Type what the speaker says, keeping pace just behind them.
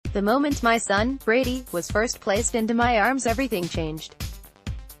The moment my son, Brady, was first placed into my arms, everything changed.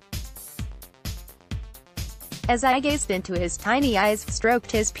 As I gazed into his tiny eyes,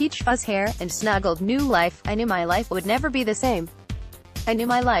 stroked his peach fuzz hair, and snuggled new life, I knew my life would never be the same. I knew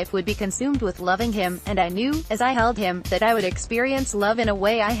my life would be consumed with loving him, and I knew, as I held him, that I would experience love in a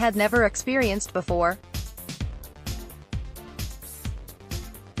way I had never experienced before.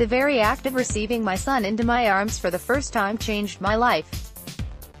 The very act of receiving my son into my arms for the first time changed my life.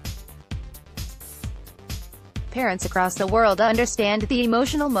 Parents across the world understand the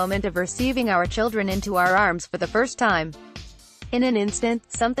emotional moment of receiving our children into our arms for the first time. In an instant,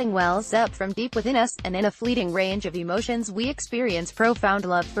 something wells up from deep within us, and in a fleeting range of emotions we experience profound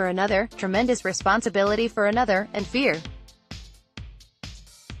love for another, tremendous responsibility for another, and fear.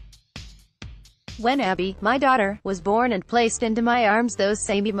 When Abby, my daughter, was born and placed into my arms, those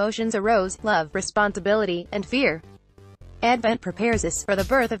same emotions arose: love, responsibility, and fear. Advent prepares us for the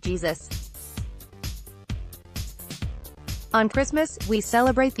birth of Jesus. On Christmas, we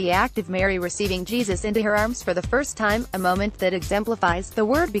celebrate the act of Mary receiving Jesus into her arms for the first time, a moment that exemplifies, "The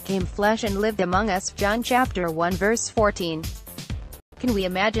Word became flesh and lived among us," John chapter 1 verse 14. Can we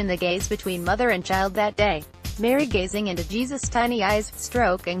imagine the gaze between mother and child that day? Mary gazing into Jesus' tiny eyes,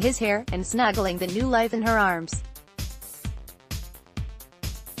 stroking his hair, and snuggling the new life in her arms.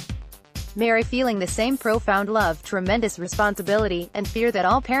 Mary feeling the same profound love, tremendous responsibility, and fear that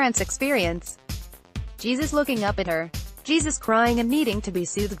all parents experience. Jesus looking up at her. Jesus crying and needing to be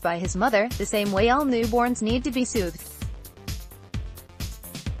soothed by his mother, the same way all newborns need to be soothed.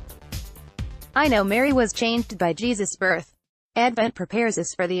 I know Mary was changed by Jesus' birth. Advent prepares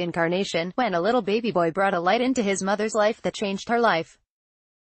us for the incarnation, when a little baby boy brought a light into his mother's life that changed her life.